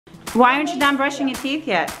Why aren't you done brushing your teeth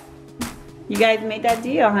yet? You guys made that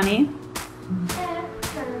deal, honey.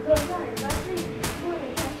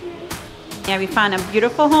 Yeah, we found a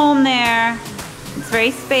beautiful home there. It's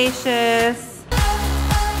very spacious.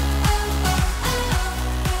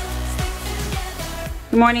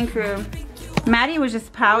 Good morning, crew. Maddie was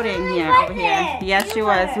just pouting over here. Yes, she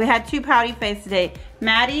was. We had 2 pouty faces today.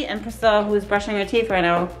 Maddie and Priscilla, who's brushing her teeth right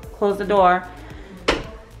now, closed the door.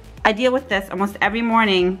 I deal with this almost every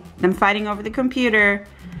morning. Them fighting over the computer.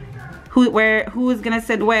 Who's gonna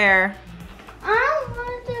sit where? I don't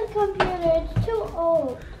want the computer. It's too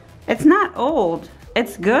old. It's not old.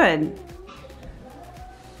 It's good.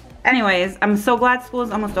 Anyways, I'm so glad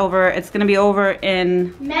school's almost over. It's gonna be over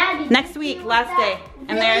in next week, last day.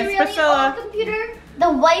 And there's Priscilla. Old computer,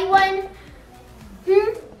 the white one.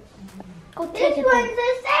 Go take this one's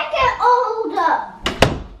the second older.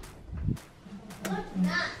 What's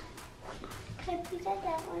that? Can you set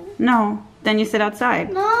that one? No. Then you sit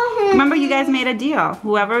outside. No. Remember, you guys made a deal.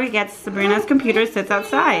 Whoever gets Sabrina's computer sits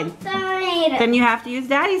outside. Then you have to use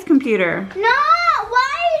Daddy's computer. No.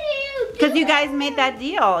 Why do you? Because you guys made that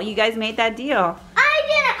deal. You guys made that deal. I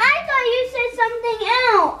didn't. I thought you said something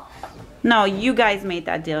else. No, you guys made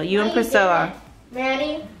that deal. You and Priscilla.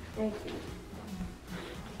 Maddie. Thank you.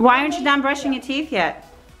 Why aren't you done brushing your teeth yet?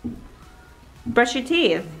 Brush your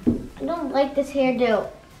teeth. I don't like this hairdo.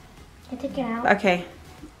 Can I take it out? Okay.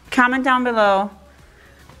 Comment down below.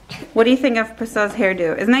 What do you think of Priscilla's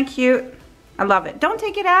hairdo? Isn't that cute? I love it. Don't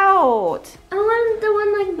take it out. I want the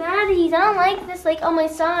one like Maddie's. I don't like this like on my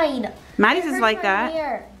side. Maddie's is like that.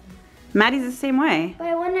 Hair. Maddie's the same way. But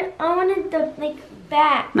I wanted the like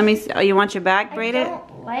back. Let me see. Oh, you want your back braided? I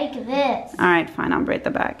don't like this. All right, fine. I'll braid the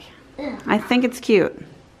back. Ugh. I think it's cute.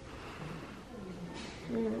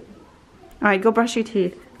 All right, go brush your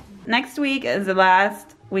teeth. Next week is the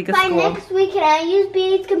last week of school. By next week, can I use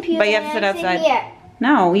Beatty's computer? But you have to sit outside. Here?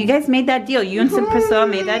 No, you guys made that deal. You and Priscilla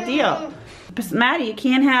made that deal. Maddie, you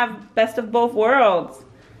can't have best of both worlds.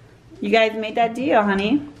 You guys made that deal,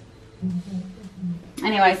 honey.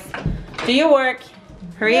 Anyways, do your work.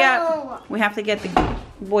 Hurry up. We have to get the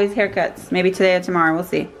boys' haircuts. Maybe today or tomorrow. We'll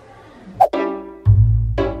see.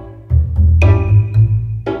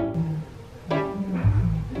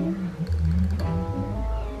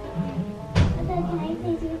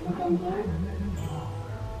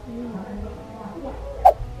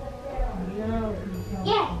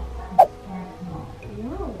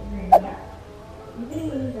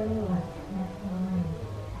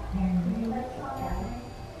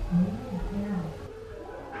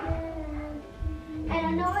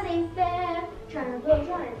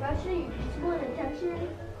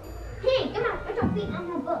 Hey, come on, put your feet on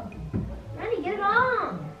my book. Ronnie, get it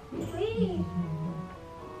on. Please.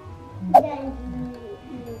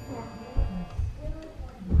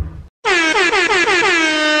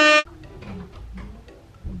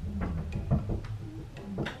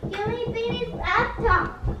 Give me Beatty's laptop.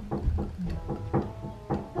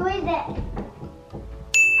 Who is it?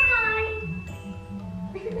 Hi.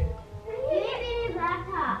 Give me Beatty's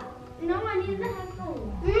laptop. No, I need the headphones.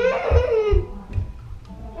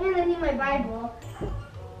 And I need my Bible.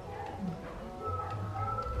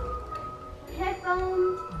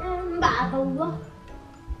 Headphones and Bible.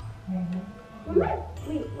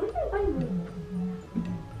 Wait, where's my Bible?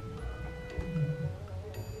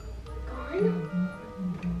 Gone?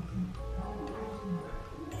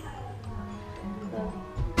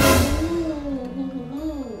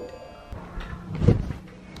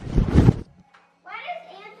 Why does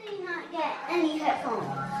Anthony not get any headphones?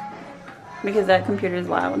 Because that computer is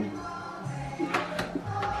loud.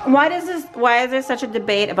 Why is there such a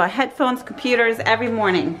debate about headphones, computers every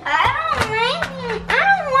morning? I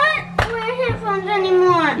don't want to wear headphones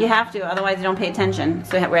anymore. You have to, otherwise you don't pay attention.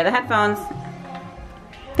 So wear the headphones.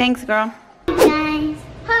 Thanks, girl. Guys.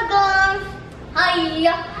 Hi, guys.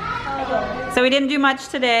 Hi. So we didn't do much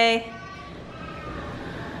today.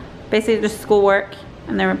 Basically just schoolwork,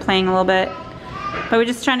 and they were playing a little bit. But we're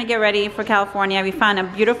just trying to get ready for California. We found a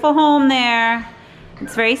beautiful home there.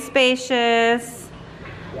 It's very spacious.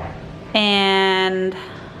 And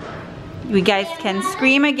you guys can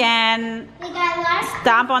scream again.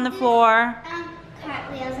 Stomp on the floor.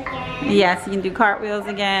 Cartwheels again. Yes, you can do cartwheels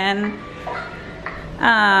again.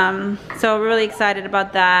 So we're really excited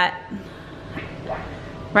about that.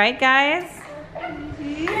 Right, guys?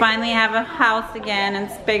 Finally have a house again, and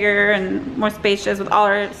it's bigger and more spacious with all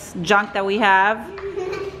our junk that we have.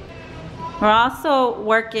 We're also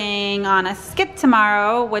working on a skit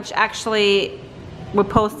tomorrow, which actually we're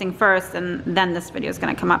posting first, and then this video is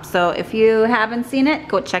going to come up. So if you haven't seen it,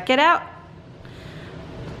 go check it out.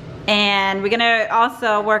 And we're gonna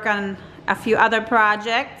also work on a few other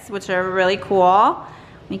projects, which are really cool.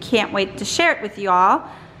 We can't wait to share it with you all.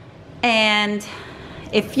 And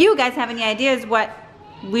if you guys have any ideas what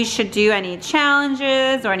we should do, any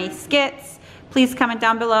challenges or any skits, please comment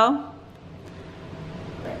down below.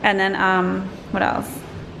 And then, what else?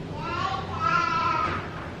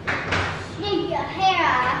 Shave your hair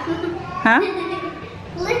off. Huh?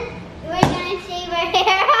 We're gonna shave our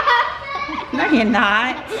hair off. No, you're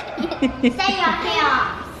not. Say your hair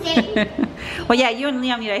off. Say. Well, yeah, you and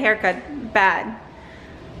Liam need a haircut bad.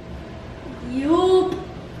 Yup.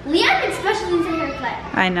 Liam especially needs a haircut.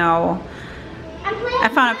 I know. I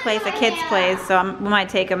found a place, a kid's place, so we might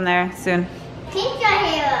take him there soon. Take your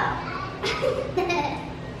hair off.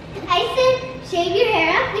 I said shave your hair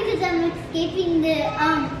off because I'm escaping the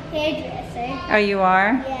hairdresser. Oh, you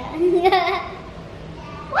are? Yeah.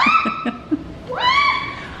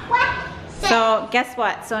 What? So, guess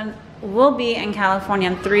what? So, we'll be in California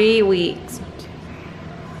in 3 weeks.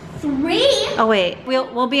 3? Oh, wait.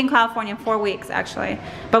 We'll be in California in 4 weeks, actually.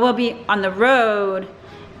 But we'll be on the road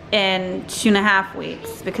in 2.5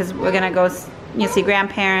 weeks because we're going to go see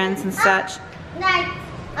grandparents and such. Like,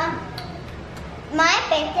 my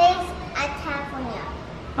birthday's at California.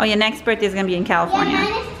 Oh, your next birthday is going to be in California. Yeah,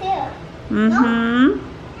 mine is too. Mm-hmm.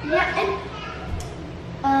 No? Yeah, and,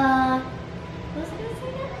 what was I gonna say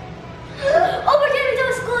again? Oh, we're gonna go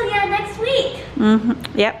to school, yeah, next week.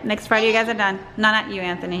 Mm-hmm. Yep, next Friday you guys are done. No, not you,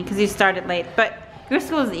 Anthony, because you started late. But your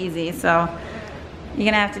school is easy, so you're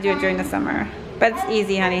going to have to do it during the summer. But it's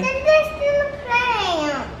easy, honey.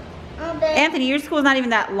 Anthony, your school's not even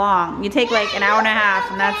that long. You take like an hour and a half,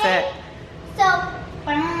 and that's it. So,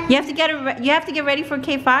 You have to get ready for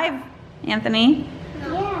K5, Anthony.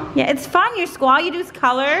 yeah. Yeah, it's fun. Your school, all you do is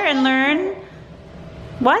color and learn.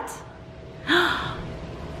 What?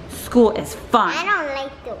 School is fun. I don't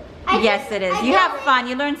like to. Yes, it is. You have fun.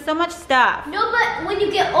 You learn so much stuff. No, but when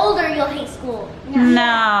you get older, you'll hate school.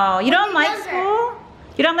 No, you don't like younger. school?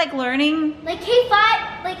 You don't like learning? Like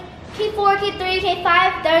K5, like K4, K3,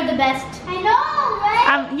 K5, they're the best. I know,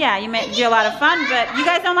 right? Yeah, you may do a lot of fun, but you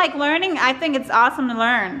guys don't like learning? I think it's awesome to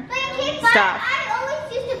learn But in K5, stuff. I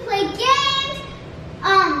always used to play games.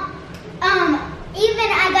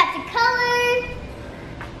 Even I got to color.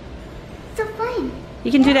 So fun.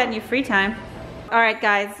 You can do that in your free time. All right,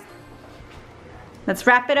 guys. Let's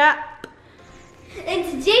wrap it up. And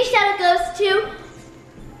today's shout out goes to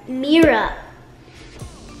Mira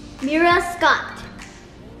Scott.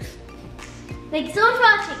 Thank you so much for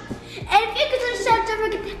watching. And if you could shout out, don't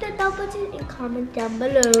forget to hit that bell button and comment down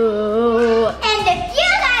below.